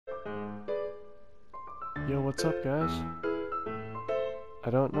Yo, what's up, guys? I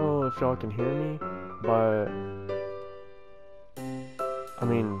don't know if y'all can hear me, but I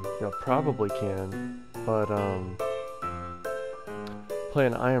mean, y'all probably can, but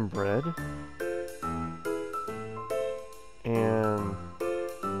playing I Am Bread, and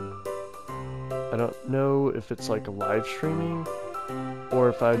I don't know if it's like live streaming or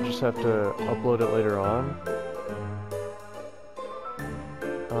if I just have to upload it later on.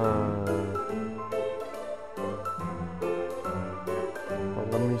 Well,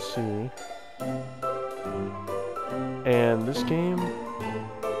 let me see. And this game,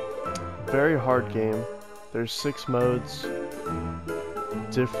 very hard game. There's 6 modes,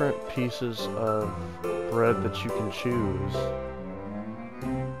 different pieces of bread that you can choose.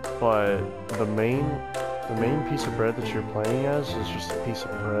 But the main piece of bread that you're playing as is just a piece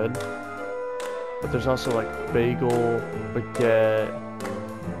of bread. But there's also like bagel, baguette.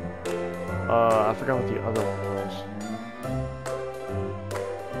 I forgot what the other one was.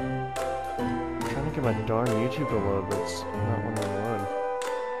 I'm trying to get my darn YouTube to load, but it's not one to run.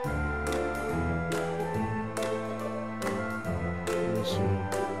 Let me see.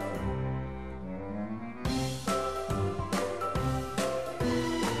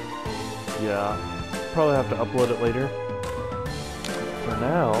 Yeah, probably have to upload it later. For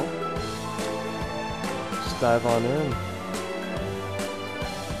now, let's dive on in.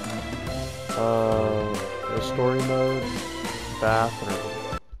 The story mode,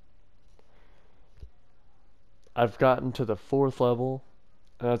 bathroom. I've gotten to the 4th level,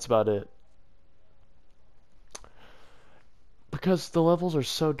 and that's about it. Because the levels are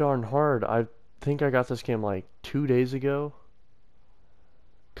so darn hard, I think I got this game like 2 days ago.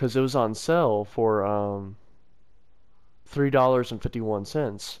 Because it was on sale for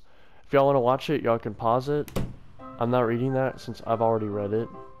 $3.51. If y'all want to watch it, y'all can pause it. I'm not reading that since I've already read it.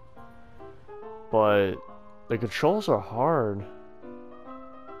 But the controls are hard.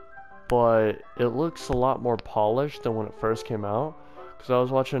 But it looks a lot more polished than when it first came out. Because I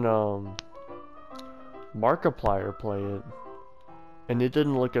was watching Markiplier play it. And it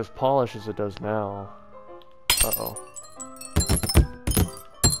didn't look as polished as it does now. Uh-oh.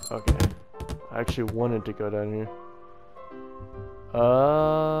 Okay. I actually wanted to go down here.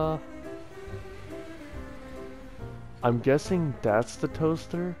 I'm guessing that's the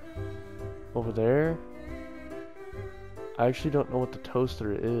toaster over there. I actually don't know what the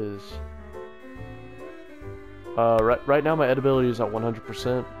toaster is. Right now my edibility is at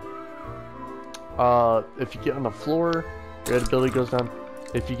 100%. If you get on the floor, your edibility goes down.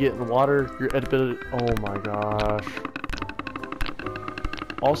 If you get in the water, your edibility... Oh my gosh.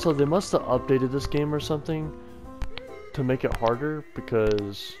 Also, they must have updated this game or something to make it harder,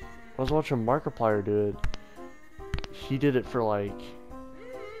 because I was watching Markiplier do it. He did it for like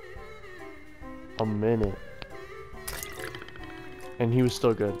a minute. And he was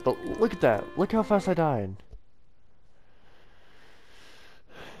still good. But look at that. Look how fast I died.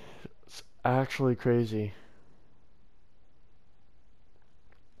 It's actually crazy.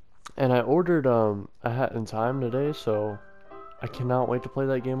 And I ordered a Hat in Time today, so I cannot wait to play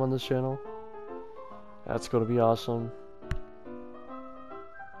that game on this channel. That's gonna be awesome.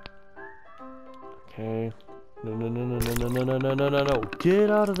 Okay. No, no, no, no, no, no, no, no, no, no, no, no.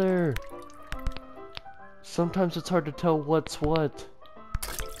 Get out of there! Sometimes it's hard to tell what's what.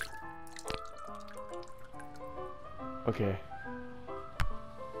 Okay.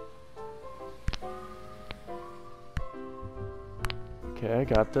 Okay, I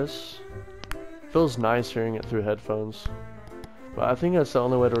got this. Feels nice hearing it through headphones. But I think that's the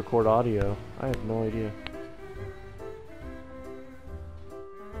only way to record audio. I have no idea.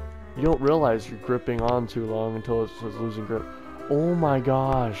 You don't realize you're gripping on too long until it's losing grip. Oh my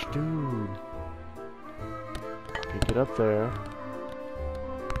gosh, dude. Okay, get up there.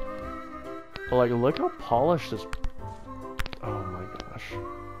 But like, look how polished this... Oh my gosh.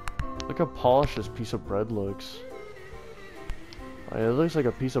 Look how polished this piece of bread looks. Like, it looks like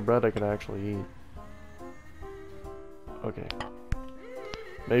a piece of bread I can actually eat. Okay.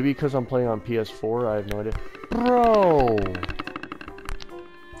 Maybe because I'm playing on PS4, I have no idea. Bro!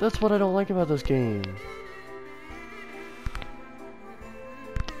 That's what I don't like about this game.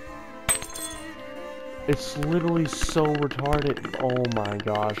 It's literally so retarded. Oh my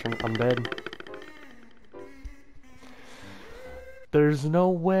gosh, I'm dead. There's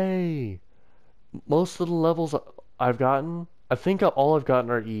no way. Most of the levels I've gotten, I think all I've gotten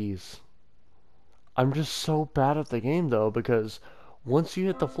are E's. I'm just so bad at the game though, because once you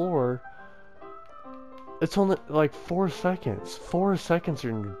hit the floor, it's only like 4 seconds. 4 seconds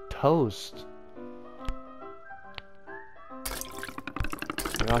you're toast.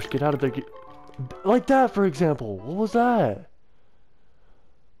 my gosh, get out of there. Like that, for example. What was that?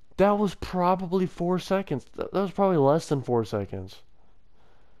 That was probably 4 seconds. That was probably less than 4 seconds.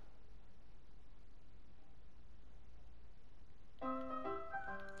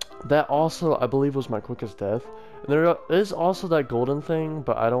 That also, I believe, was my quickest death. And there is also that golden thing,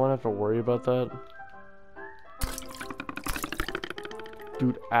 but I don't want to have to worry about that.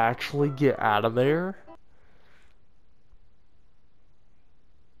 Dude, actually get out of there?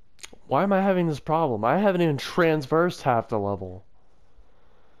 Why am I having this problem? I haven't even transversed half the level.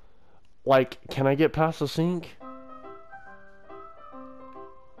 Like, can I get past the sink?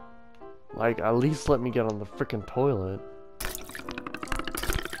 Like, at least let me get on the freaking toilet.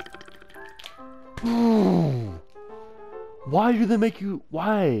 Why do they make you...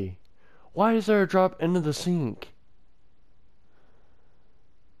 Why? Why is there a drop into the sink?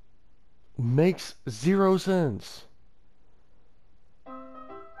 Makes zero sense.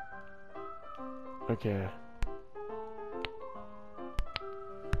 Okay.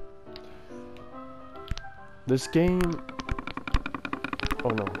 This game... Oh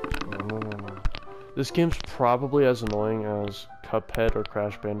no. No. This game's probably as annoying as Cuphead or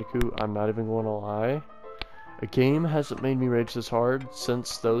Crash Bandicoot. I'm not even going to lie. A game hasn't made me rage this hard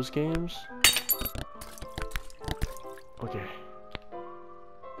since those games. Okay.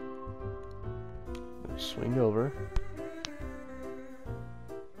 Swing over.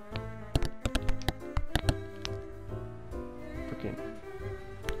 Freaking.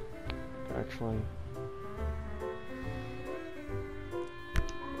 Actually.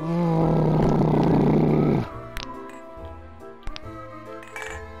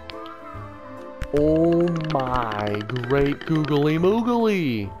 Oh my great googly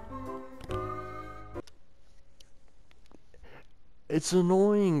moogly! It's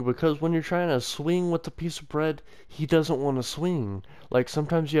annoying because when you're trying to swing with the piece of bread, he doesn't want to swing. Like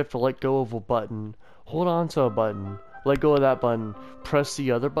sometimes you have to let go of a button, hold on to a button, let go of that button, press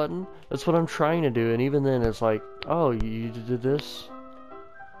the other button. That's what I'm trying to do, and even then it's like, oh, you did this?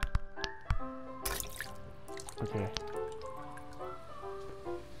 Okay.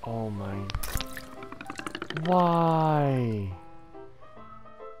 Oh my. Why?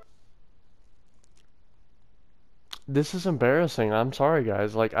 This is embarrassing. I'm sorry,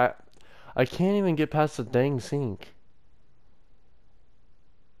 guys. Like, I can't even get past the dang sink.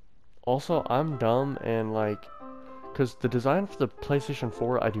 Also, I'm dumb and, like, because the design for the PlayStation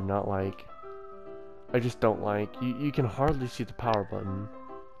 4 I do not like. I just don't like. You can hardly see the power button.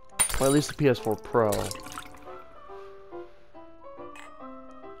 Or at least the PS4 Pro.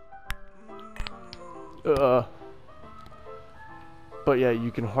 But yeah,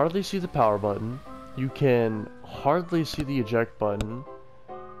 you can hardly see the power button. You can hardly see the eject button.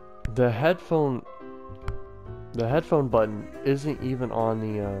 The headphone button isn't even on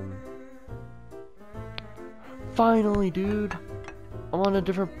the Finally, dude. I'm on a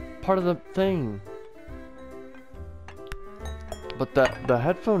different part of the thing. But the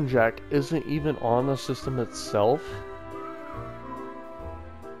headphone jack isn't even on the system itself.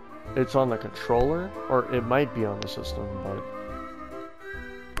 It's on the controller, or it might be on the system, but...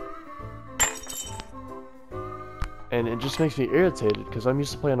 And it just makes me irritated, because I'm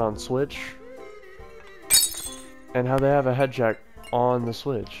used to playing on Switch. And how they have a head jack on the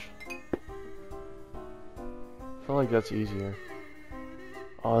Switch. I feel like that's easier.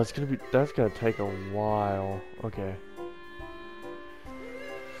 Oh, that's gonna take a while. Okay.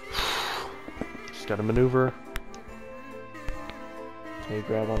 Just gotta maneuver. Okay,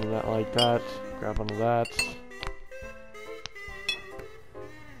 grab onto that like that. Grab onto that.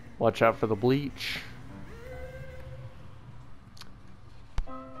 Watch out for the bleach.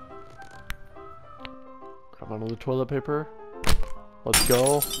 Grab onto the toilet paper. Let's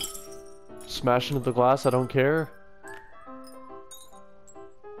go. Smash into the glass, I don't care.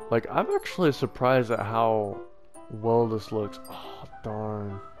 Like, I'm actually surprised at how well this looks. Oh,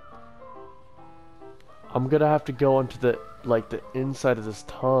 darn. I'm gonna have to go into the inside of this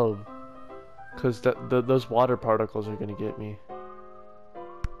tub, cause those water particles are gonna get me.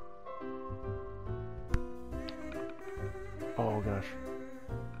 Oh gosh.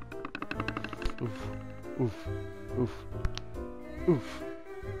 Oof, oof, oof, oof,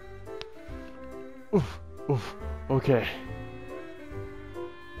 oof, oof. Okay.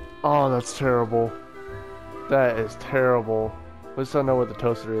 Oh, that's terrible. That is terrible. At least I know what the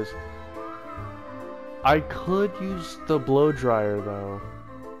toaster is. I could use the blow dryer though.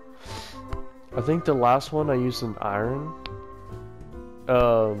 I think the last one I used an iron.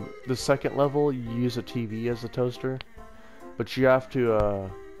 The second level you use a TV as a toaster, but you have to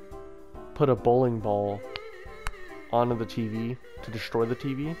put a bowling ball onto the TV to destroy the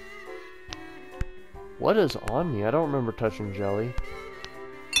TV. What is on me? I don't remember touching jelly.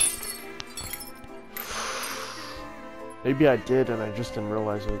 Maybe I did and I just didn't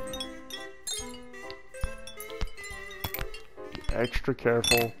realize it. Be extra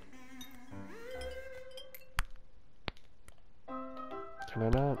careful. Can I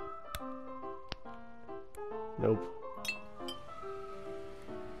not? Nope.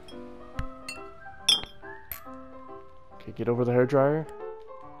 Okay, get over the hairdryer.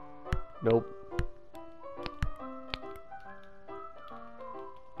 Nope.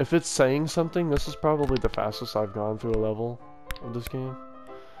 If it's saying something, this is probably the fastest I've gone through a level of this game.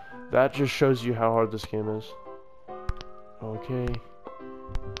 That just shows you how hard this game is. Okay.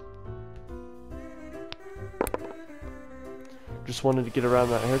 Just wanted to get around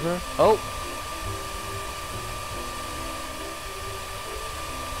that hairdryer. Oh!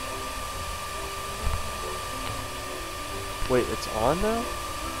 Wait, it's on now?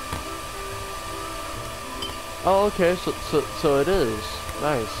 Oh, okay, so it is.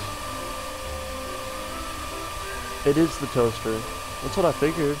 Nice. It is the toaster. That's what I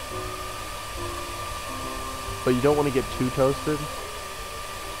figured. But you don't want to get too toasted.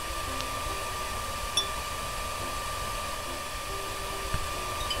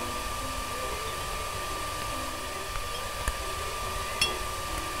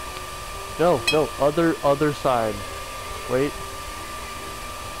 No, other side. Wait.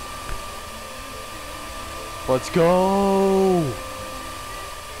 Let's go!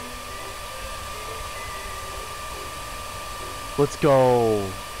 Let's go.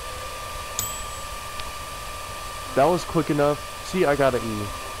 That was quick enough. See, I got an E.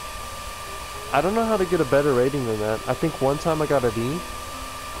 I don't know how to get a better rating than that. I think one time I got an E.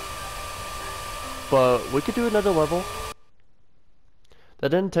 But we could do another level. That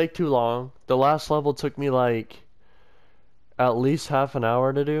didn't take too long. The last level took me like at least half an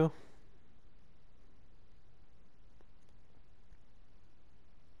hour to do.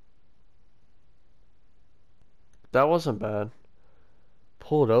 That wasn't bad.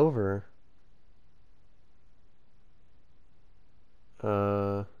 Pulled over.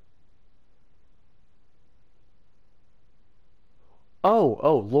 Oh,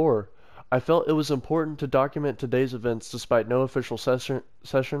 lore. I felt it was important to document today's events despite no official session,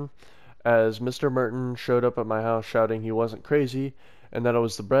 as Mr. Merton showed up at my house shouting he wasn't crazy and that it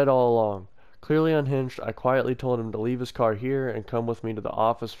was the bread all along. Clearly unhinged, I quietly told him to leave his car here and come with me to the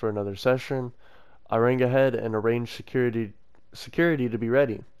office for another session. I rang ahead and arranged security to be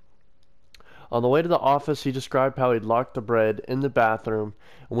ready. On the way to the office, he described how he'd locked the bread in the bathroom,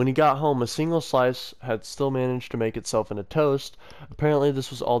 and when he got home, a single slice had still managed to make itself into toast. Apparently,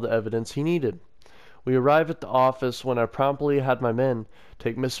 this was all the evidence he needed. We arrived at the office when I promptly had my men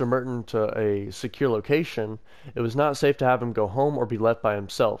take Mr. Merton to a secure location. It was not safe to have him go home or be left by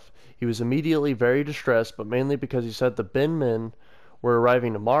himself. He was immediately very distressed, but mainly because he said the bin men were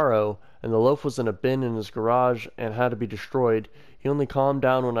arriving tomorrow, and the loaf was in a bin in his garage and had to be destroyed. He only calmed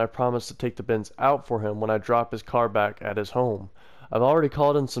down when I promised to take the bins out for him when I drop his car back at his home. I've already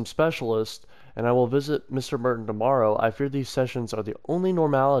called in some specialists, and I will visit Mr. Merton tomorrow. I fear these sessions are the only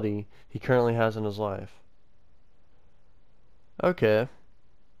normality he currently has in his life. Okay.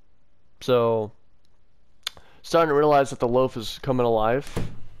 So, starting to realize that the loaf is coming alive,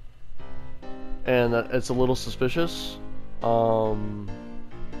 and that it's a little suspicious.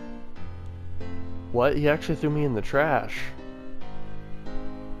 What? He actually threw me in the trash.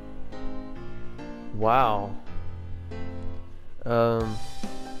 Wow.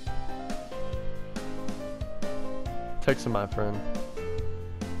 Texting my friend.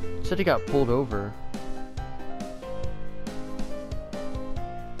 Said he got pulled over.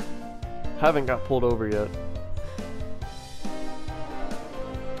 Haven't got pulled over yet.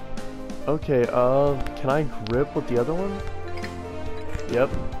 Okay, can I grip with the other one? Yep.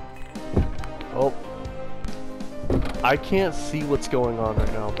 Oh. I can't see what's going on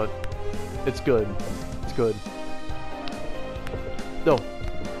right now, but it's good. It's good. No.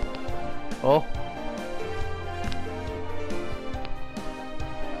 Oh.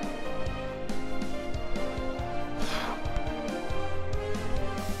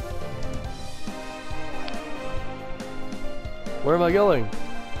 Where am I going?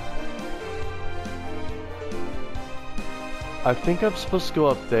 I think I'm supposed to go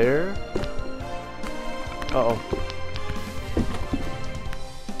up there. Uh-oh.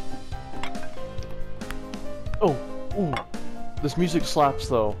 Oh, ooh. This music slaps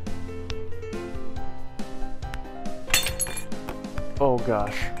though. Oh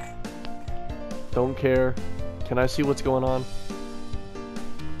gosh. Don't care. Can I see what's going on?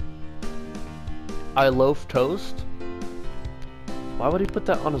 I loaf toast? Why would he put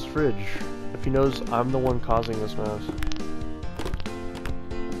that on his fridge if he knows I'm the one causing this mess?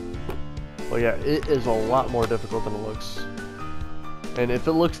 Well, yeah, it is a lot more difficult than it looks. And if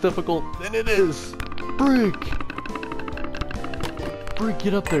it looks difficult, then it is. Freak! Freak,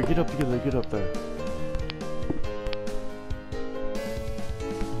 get up there, get up there, get up there.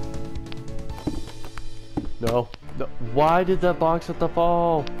 No, no. Why did that box have to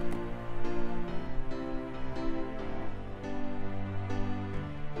fall?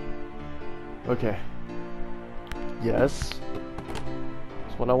 Okay. Yes.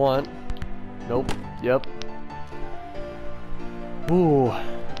 That's what I want. Nope. Yep. Ooh.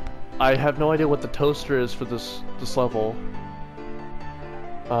 I have no idea what the toaster is for this level.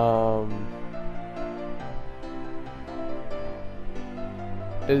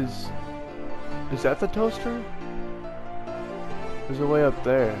 Is that the toaster? There's a way up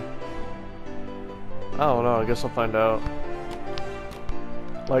there. I don't know, I guess I'll find out.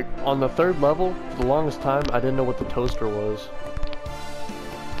 Like, on the third level, for the longest time, I didn't know what the toaster was.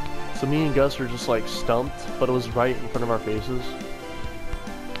 So me and Gus were just like stumped, but it was right in front of our faces.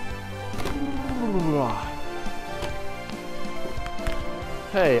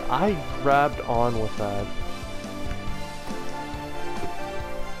 Hey, I grabbed on with that.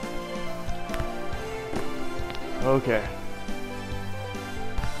 Okay.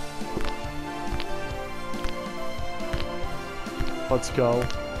 Let's go.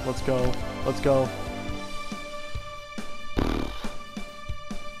 Let's go. Let's go.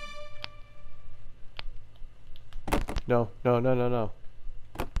 No, no, no, no, no.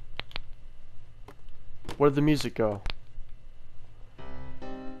 Where'd the music go?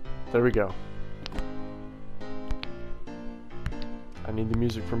 There we go. I need the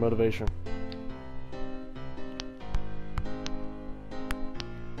music for motivation.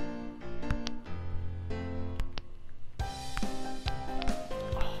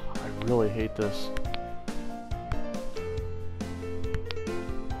 I really hate this.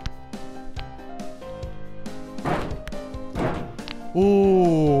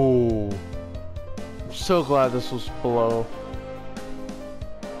 Ooh. I'm so glad this was below.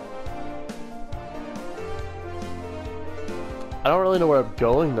 I don't really know where I'm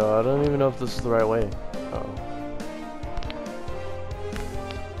going though. I don't even know if this is the right way. Uh-oh.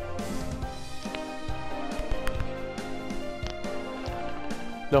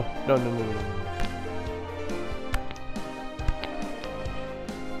 No, no, no, no, no, no.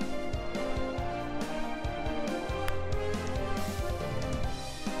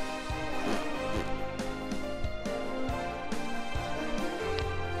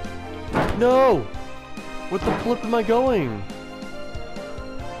 No! What the flip am I going?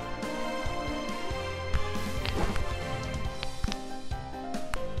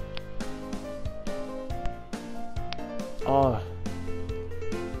 Oh.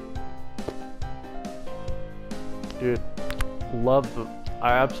 Dude,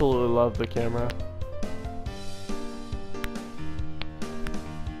 I absolutely love the camera.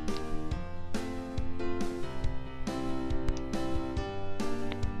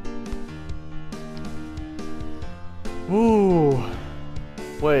 Ooh.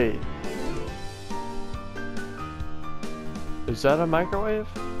 Wait. Is that a microwave?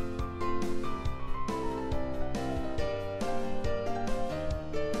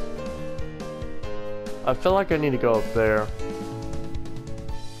 I feel like I need to go up there.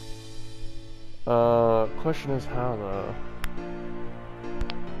 Question is how though?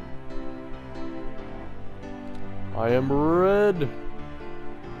 I am red.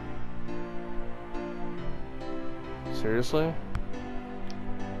 Seriously?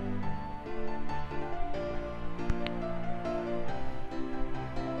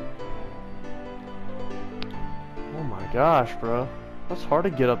 Oh my gosh, bro. That's hard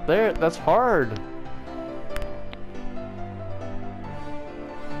to get up there. That's hard.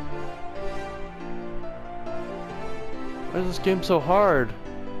 Why is this game so hard?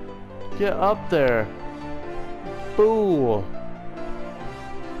 Get up there. Boo.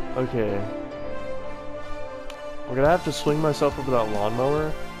 Okay. I'm gonna have to swing myself over that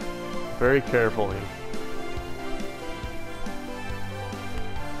lawnmower very carefully.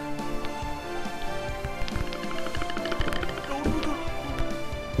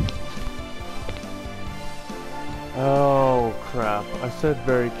 Oh crap, I said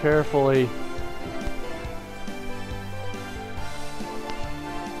very carefully.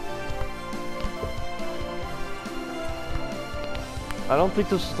 I don't think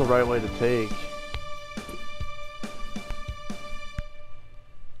this is the right way to take.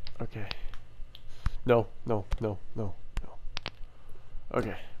 Okay. No, no, no, no, no.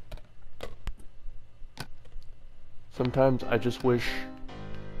 Okay. Sometimes I just wish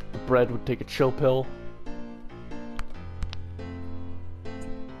the bread would take a chill pill.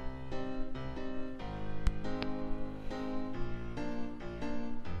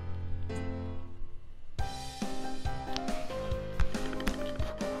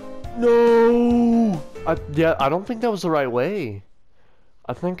 No! Yeah, I don't think that was the right way.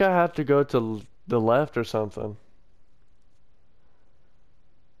 I think I had to go to the left or something.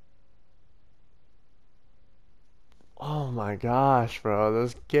 Oh my gosh, bro,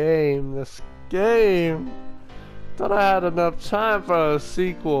 this game. Thought I had enough time for a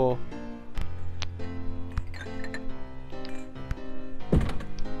sequel.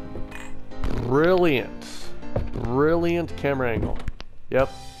 Brilliant. Brilliant camera angle.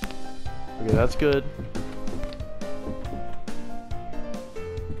 Yep. Okay, that's good.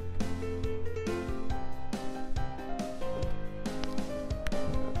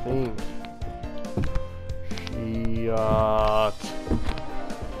 I think. Shit. I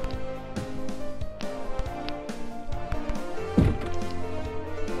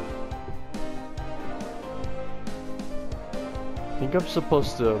think I'm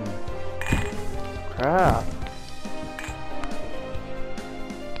supposed to... Crap.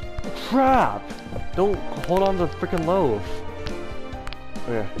 Crap! Don't hold on to the freaking loaf.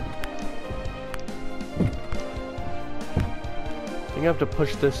 Okay. I think I have to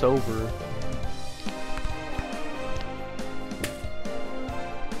push this over.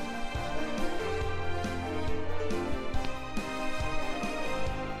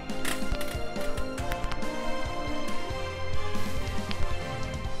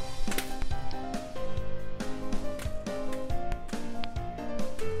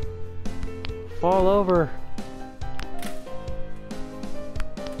 Fall over.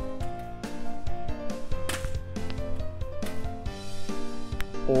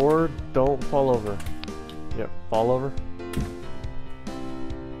 Or don't fall over. Yep, fall over.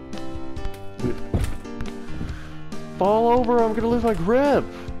 Dude. Fall over, I'm gonna lose my grip.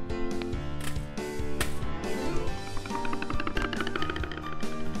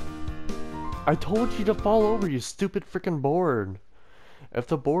 I told you to fall over, you stupid freaking board. If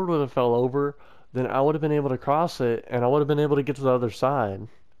the board would have fell over, then I would have been able to cross it, and I would have been able to get to the other side.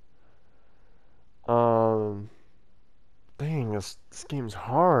 Dang, this game's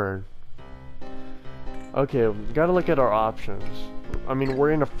hard. Okay, we gotta look at our options. I mean,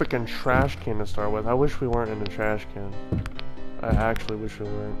 we're in a freaking trash can to start with. I wish we weren't in a trash can. I actually wish we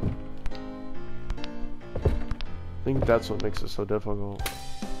weren't. I think that's what makes it so difficult.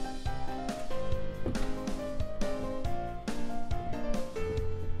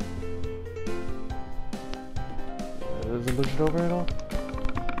 Doesn't push it over at all?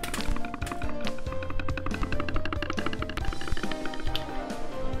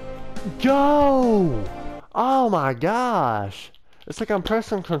 Go! Oh my gosh! It's like I'm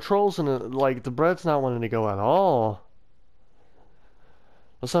pressing controls and like the bread's not wanting to go at all.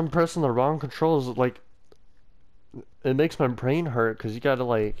 Unless I'm pressing the wrong controls, like it makes my brain hurt because you gotta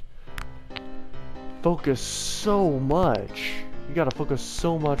like focus so much. You gotta focus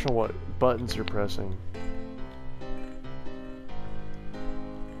so much on what buttons you're pressing.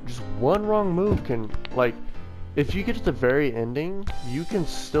 Just one wrong move can, like, if you get to the very ending, you can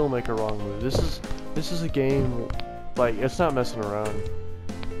still make a wrong move. This is a game, like, it's not messing around.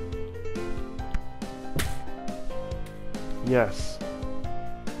 Yes.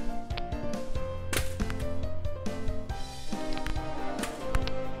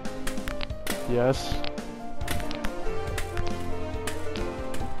 Yes.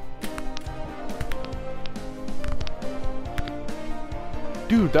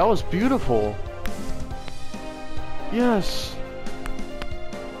 Dude, that was beautiful. Yes.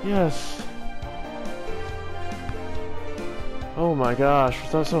 Yes. Oh my gosh,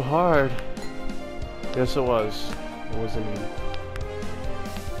 was that so hard? Yes, it was. It was indeed.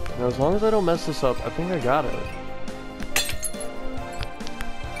 Now, as long as I don't mess this up, I think I got it.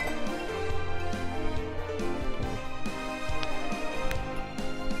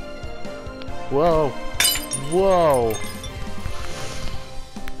 Whoa. Whoa.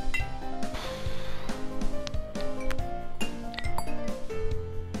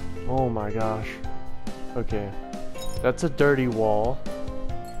 Oh my gosh. Okay. That's a dirty wall.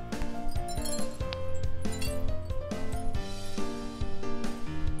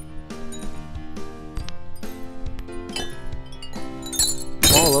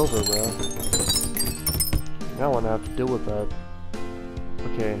 All over, bro. Now I want to have to deal with that.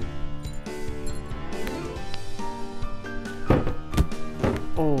 Okay.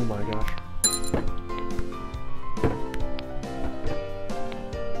 Oh my gosh.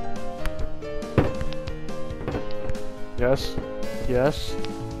 Yes. Yes.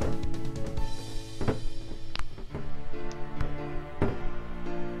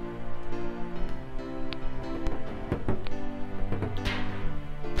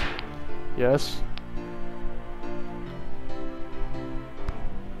 Yes.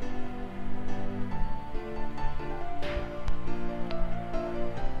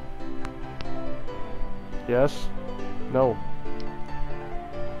 Yes. No.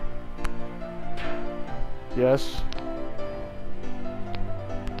 Yes.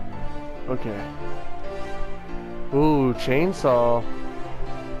 Okay. Ooh, chainsaw.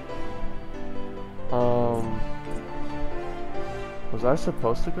 Was I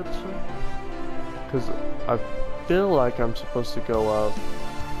supposed to go this way? Because I feel like I'm supposed to go up.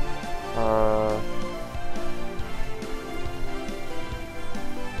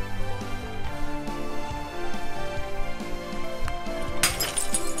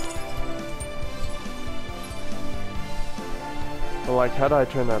 But like, how do I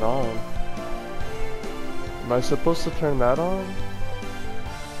turn that on? Am I supposed to turn that on?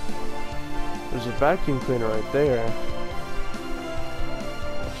 There's a vacuum cleaner right there.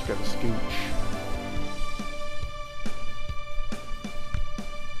 I just gotta scooch.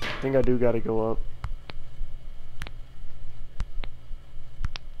 I think I do gotta go up.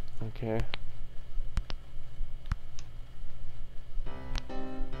 Okay.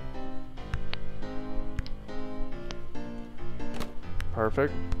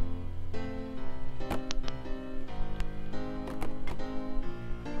 Perfect.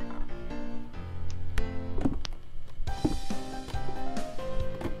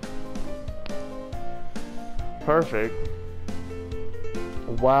 Perfect.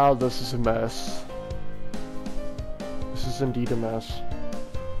 Wow, this is a mess. This is indeed a mess.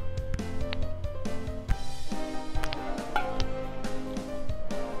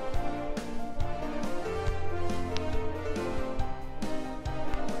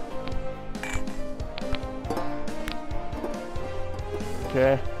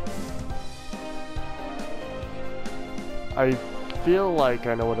 Okay. I feel like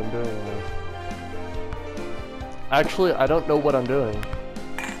I know what I'm doing now. Actually, I don't know what I'm doing.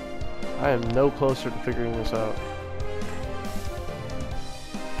 I am no closer to figuring this out.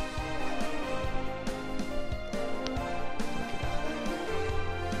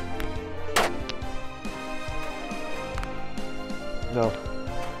 No.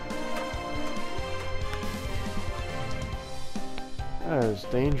 That is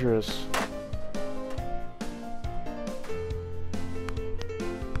dangerous.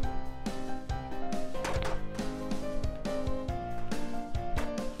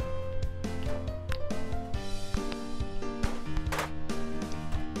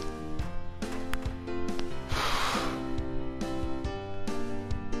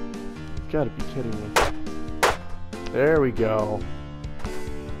 You gotta be kidding me. There we go.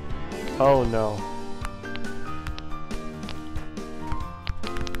 Oh no.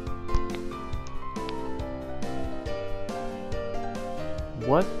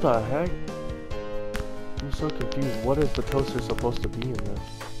 What the heck? I'm so confused. What is the toaster supposed to be in this?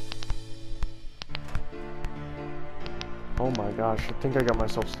 Oh my gosh, I think I got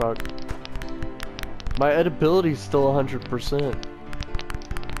myself stuck. My edibility is still 100%.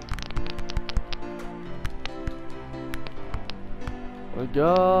 Let's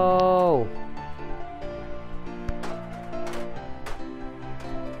go!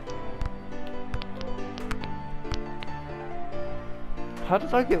 How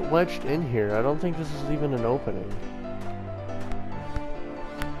did I get wedged in here? I don't think this is even an opening.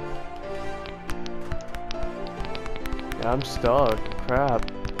 Yeah, I'm stuck. Crap.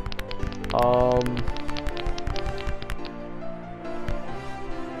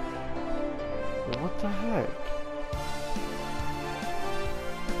 What the heck?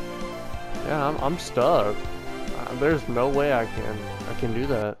 Yeah, I'm stuck. There's no way I can do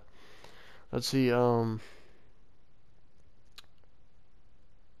that. Let's see,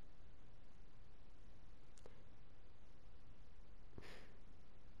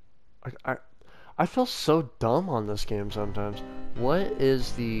 I feel so dumb on this game sometimes. What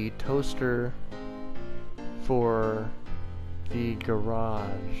is the toaster for the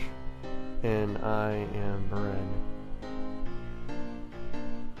garage in I Am Bread?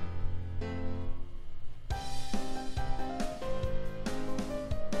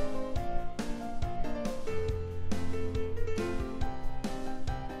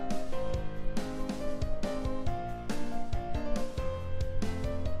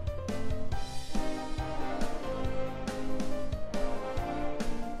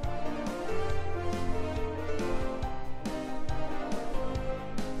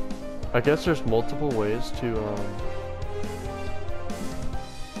 I guess there's multiple ways to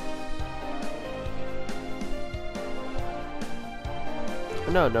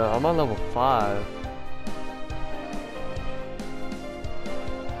No, I'm on level 5.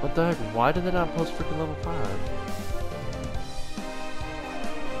 What the heck? Why did they not post freaking level 5?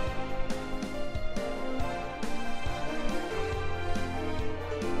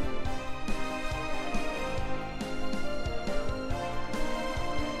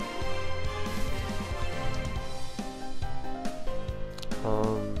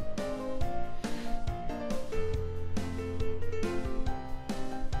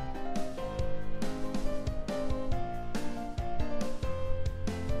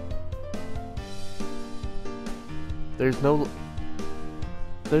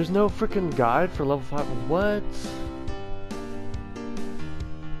 There's no freaking guide for level 5. What?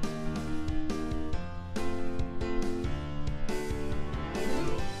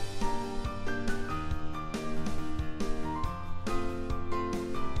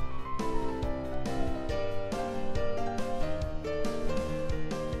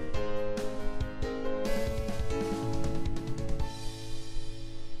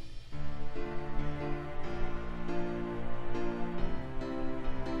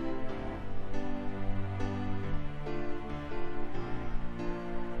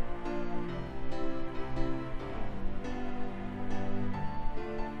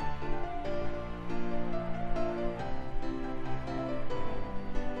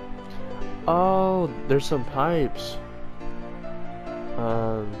 Oh, there's some pipes.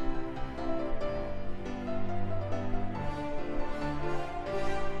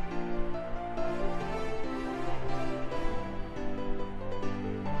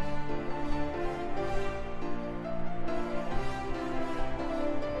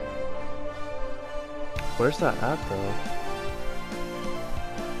 Where's that at though?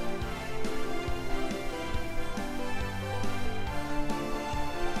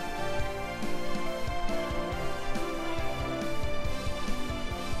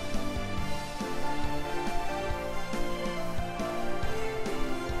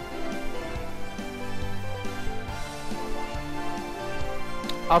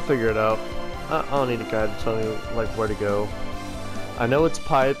 I'll figure it out. I don't need a guide to tell me like where to go. I know it's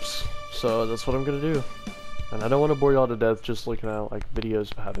pipes, so that's what I'm gonna do. And I don't want to bore y'all to death just looking at like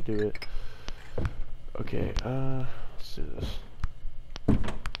videos of how to do it. Okay, let's do this.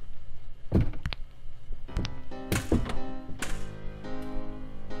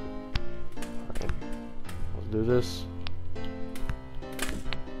 Alright, let's do this.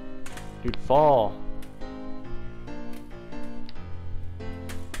 Dude, fall.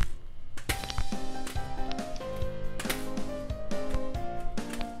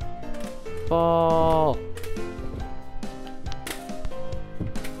 Fall.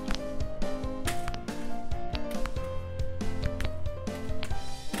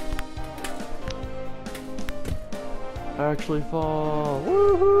 Actually fall.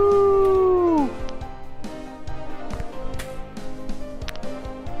 Woohoo!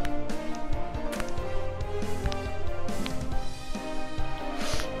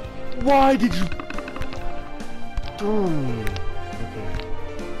 Why did you? Okay.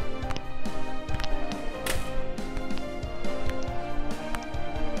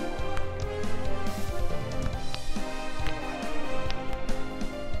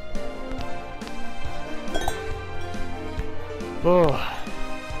 Oh.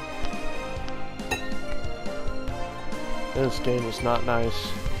 This game is not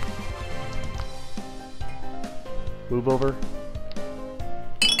nice. Move over.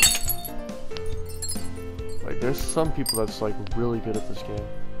 Like, there's some people that's like really good at this game.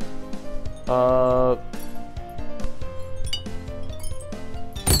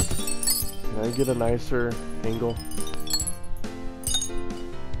 Can I get a nicer angle?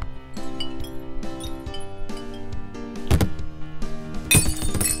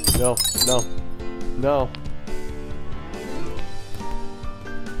 No, no, no.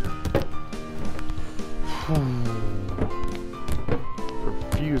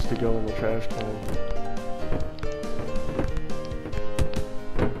 Refuse to go in the trash can.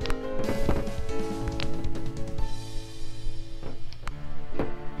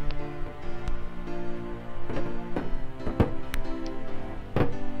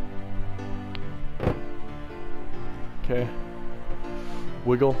 Okay.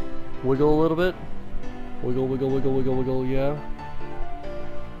 Wiggle. Wiggle a little bit. Wiggle, wiggle, wiggle, wiggle, wiggle, yeah.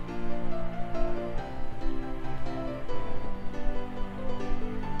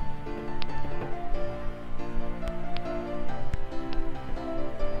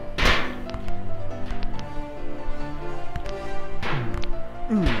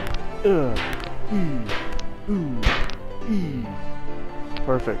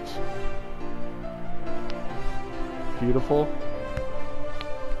 Perfect. Beautiful.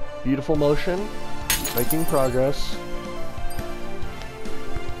 Beautiful motion. Making progress.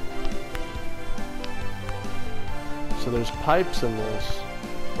 So there's pipes in this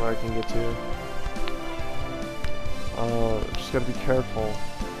where I can get to. Just gotta be careful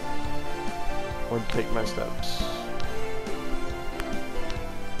or take my steps.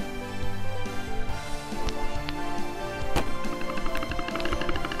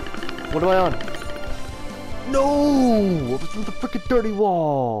 What am I on? No! It was in the freaking dirty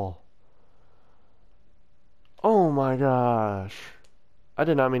wall! Oh my gosh. I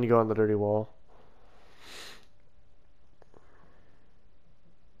did not mean to go on the dirty wall.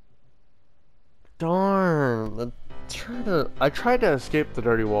 Darn. I tried to escape the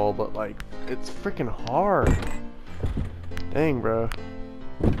dirty wall, but like, it's freaking hard. Dang, bro.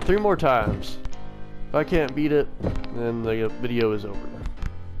 3 more times. If I can't beat it, then the video is over.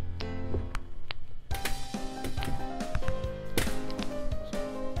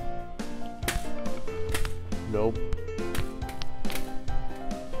 Nope.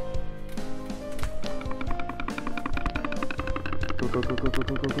 Go, go, go, go, go,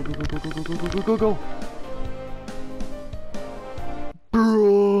 go, go, go, go, go, go, go, go, go, go.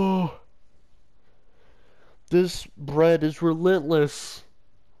 Bro. This bread is relentless.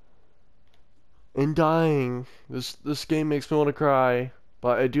 And dying. This game makes me want to cry.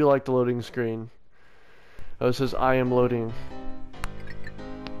 But I do like the loading screen. Oh, it says I am loading.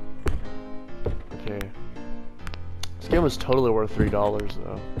 Okay. This game was totally worth $3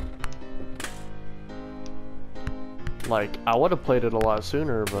 though. Like, I would have played it a lot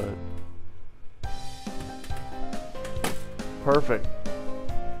sooner, but perfect,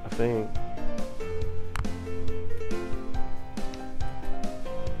 I think.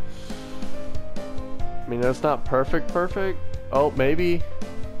 I mean, that's not perfect. Oh, maybe.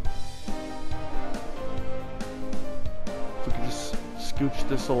 If we could just scooch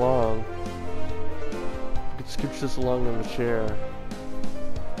this along. We could scooch this along in the chair.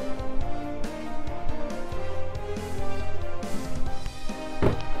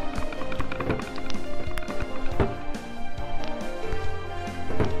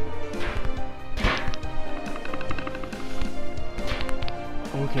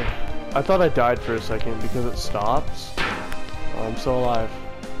 Okay. I thought I died for a second because it stops. Oh, I'm still alive.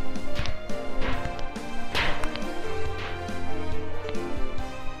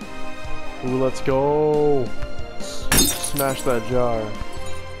 Ooh, let's go. Smash that jar.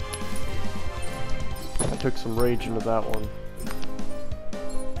 I took some rage into that one.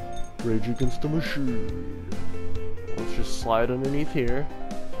 Rage against the machine. Let's just slide underneath here.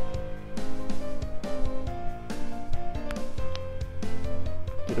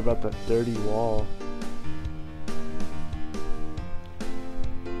 Get about that dirty wall.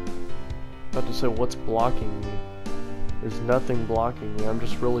 About to say, what's blocking me? There's nothing blocking me. I'm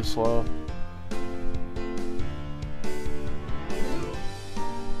just really slow.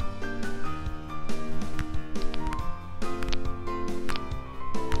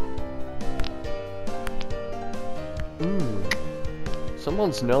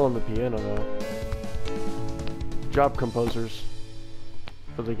 Someone's nailing the piano though. Job composers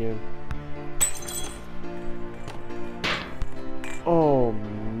for the game. Oh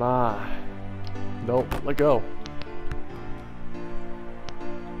my. Nope, let go.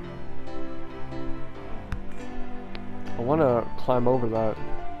 I want to climb over that.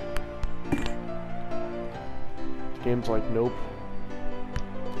 The game's like, nope.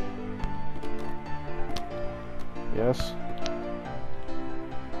 Yes.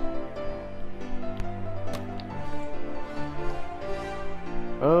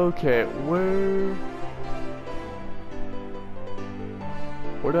 Okay, where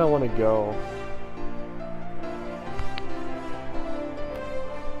do I want to go?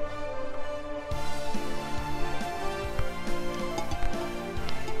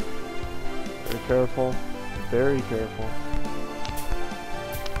 Very careful. Very careful.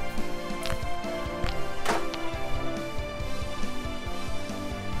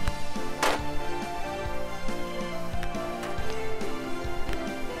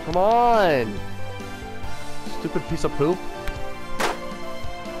 Come on! Stupid piece of poop.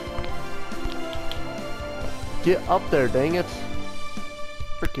 Get up there, dang it.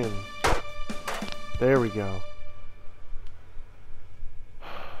 Frickin'. There we go.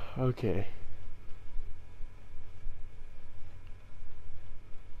 Okay.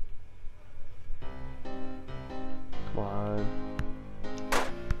 Come on.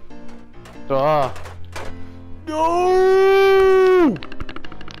 Ah! No!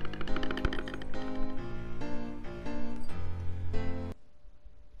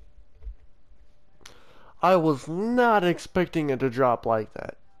 I was not expecting it to drop like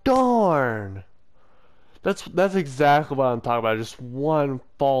that. Darn! That's exactly what I'm talking about. Just one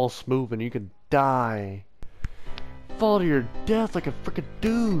false move and you can die. Fall to your death like a freaking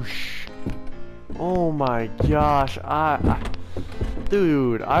douche. Oh my gosh,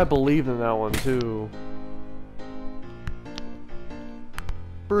 dude, I believed in that one too.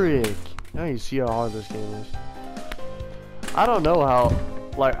 Frick. Now you see how hard this game is. I don't know how,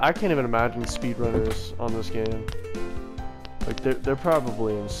 like, I can't even imagine speedrunners on this game. Like, they're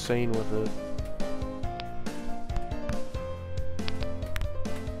probably insane with it.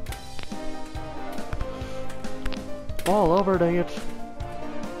 Fall over, dang it.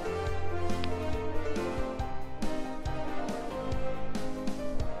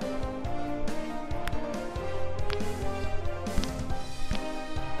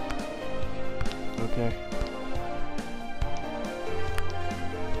 Okay.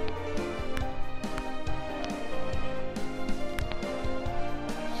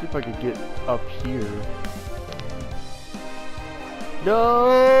 See if I could get up here.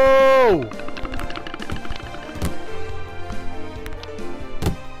 No!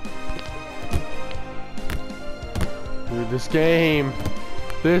 Dude, this game.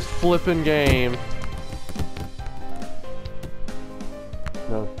 This flippin' game.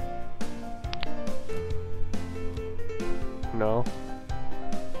 No. No.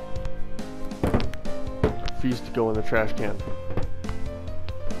 Refuse to go in the trash can.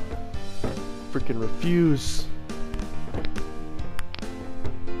 Freaking refuse.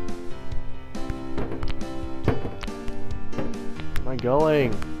 Where am I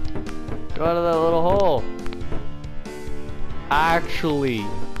going? Go out of that little hole. Actually,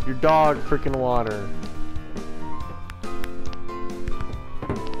 your dog freaking water.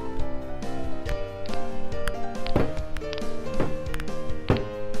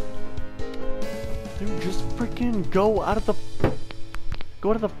 Dude, just freaking go out of the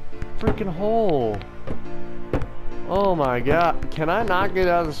freaking hole. Oh my god, can I not get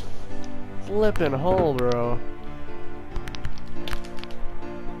out of this flipping hole, bro?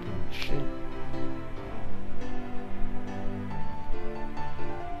 Shit.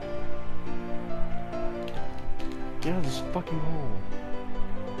 Get out of this fucking hole.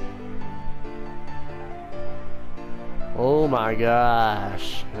 Oh my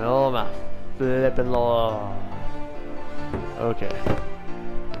gosh. Oh my flipping lord. Okay.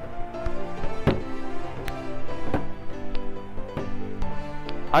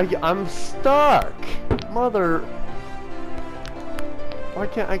 I'm stuck! Mother... Why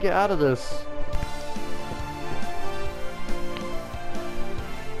can't I get out of this?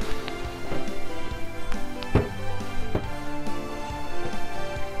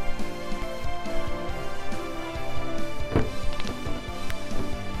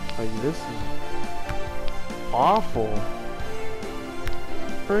 Like, this is awful.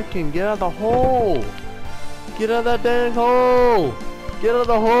 Freaking get out of the hole! Get out of that dang hole! Get out of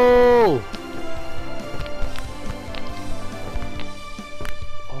the hole!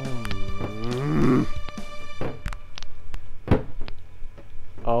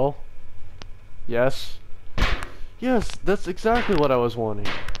 Oh. Yes. Yes, that's exactly what I was wanting.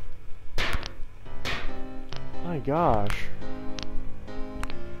 My gosh.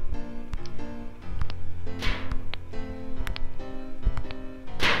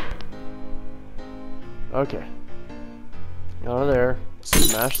 Okay. Out of there.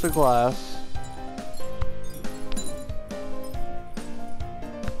 Smash the glass.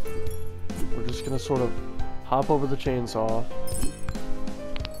 We're just gonna sort of hop over the chainsaw.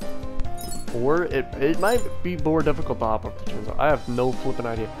 Or it might be more difficult to hop over the chainsaw. I have no flipping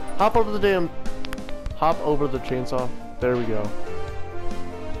idea. Hop over the chainsaw. There we go.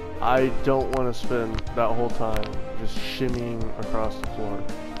 I don't want to spend that whole time just shimmying across the floor.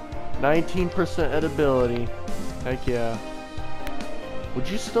 19% edibility. Heck yeah. Would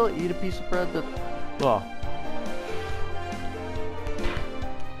you still eat a piece of bread that... Oh.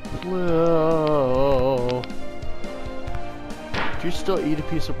 Whoa. Would you still eat a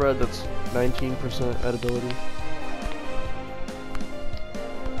piece of bread that's 19% edibility?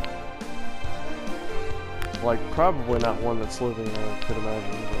 Like, probably not one that's living, I could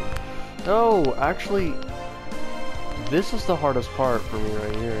imagine. But... No, actually, this is the hardest part for me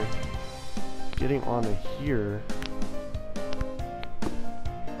right here. Getting onto here.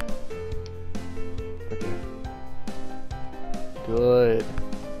 Okay. Good.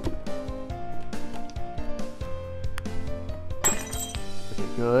 Okay,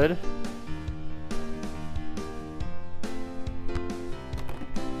 good.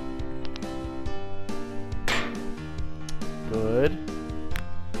 Good.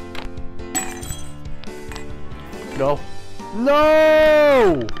 No.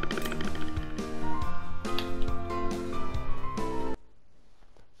 No!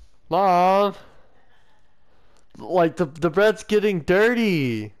 Mom! Like, the bread's getting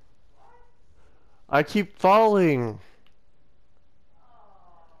dirty! I keep falling!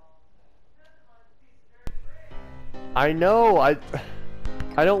 I know, I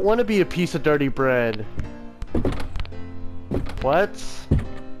don't want to be a piece of dirty bread. What?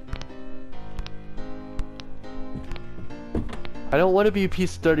 I don't want to be a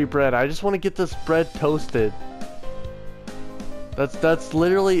piece of dirty bread. I just want to get this bread toasted. That's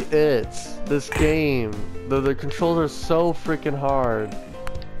literally it. This game. The controls are so freaking hard.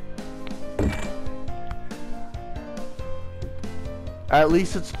 At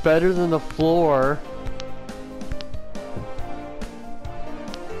least it's better than the floor.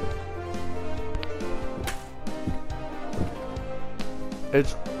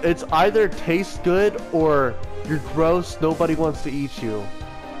 It's either tastes good or you're gross, nobody wants to eat you.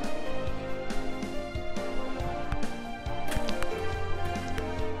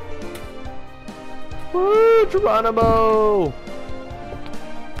 Woo, Geronimo!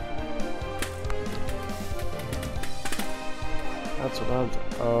 That's what I'm...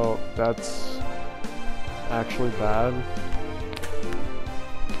 Oh, that's actually bad.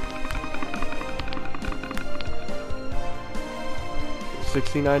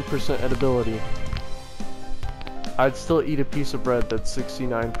 .69% edibility. I'd still eat a piece of bread that's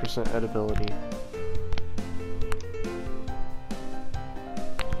 69% edibility.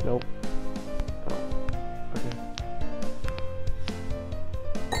 Nope.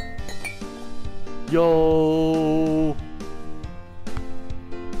 Yo!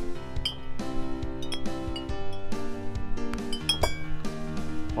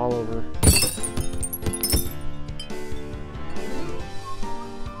 All over.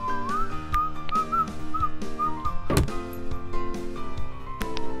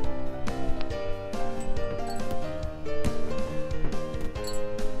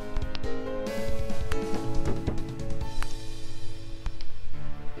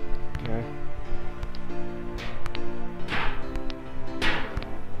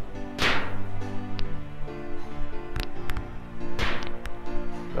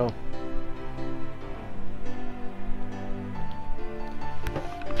 Oh.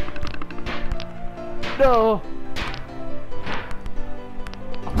 No!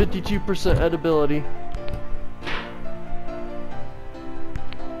 52% edibility.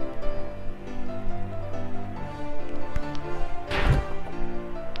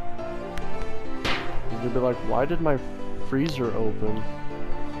 You'd be like, why did my freezer open?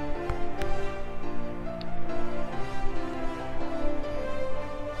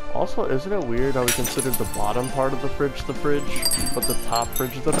 Also, isn't it weird how we consider the bottom part of the fridge, but the top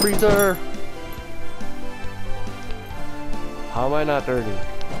fridge is the freezer? How am I not dirty?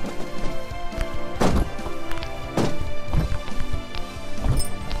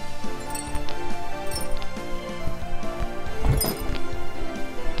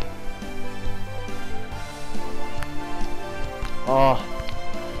 Oh,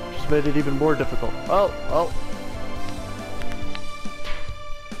 just made it even more difficult. Oh, oh.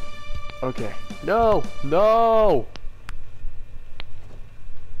 Okay. No! No!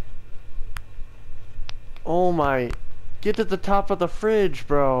 Oh my... Get to the top of the fridge,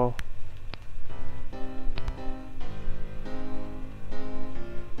 bro.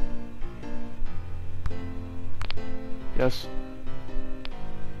 Yes.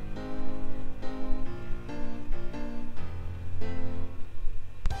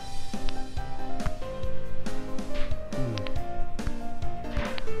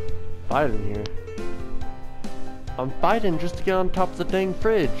 Fighting here. I'm fighting just to get on top of the dang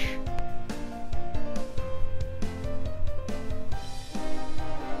fridge.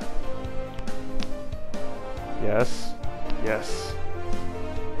 Yes. Yes.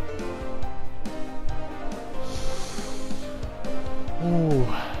 Ooh,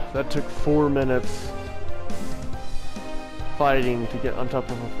 that took 4 minutes fighting to get on top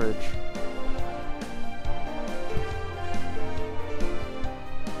of a fridge.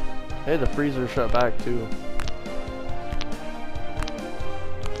 Hey, the freezer shut back too.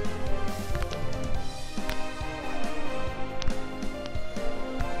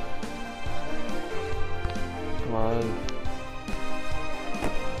 Come on.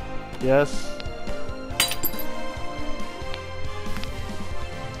 Yes.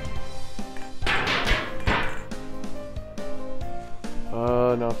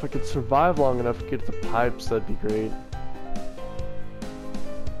 No, if I could survive long enough to get the pipes, that'd be great.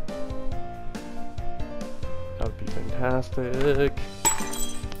 That would be fantastic.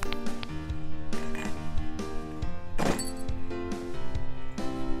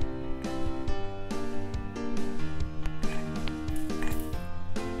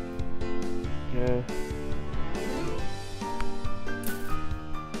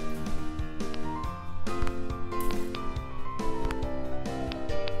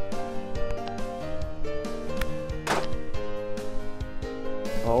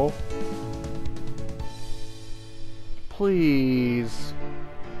 please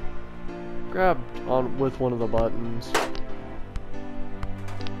grab on with one of the buttons.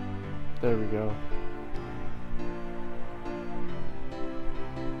 There we go.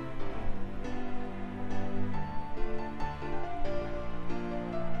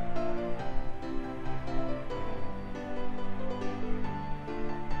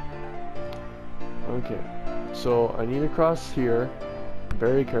 Okay, so I need to cross here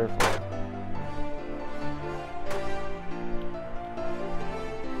very carefully.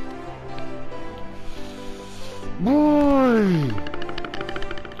 Boy!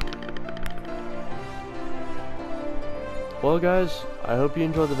 Well guys, I hope you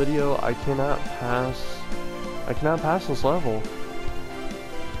enjoyed the video. I cannot pass this level.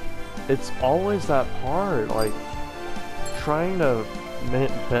 It's always that hard, like trying to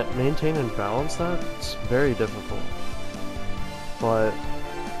maintain and balance that. It's very difficult. But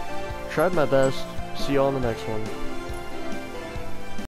tried my best. See you all in the next one.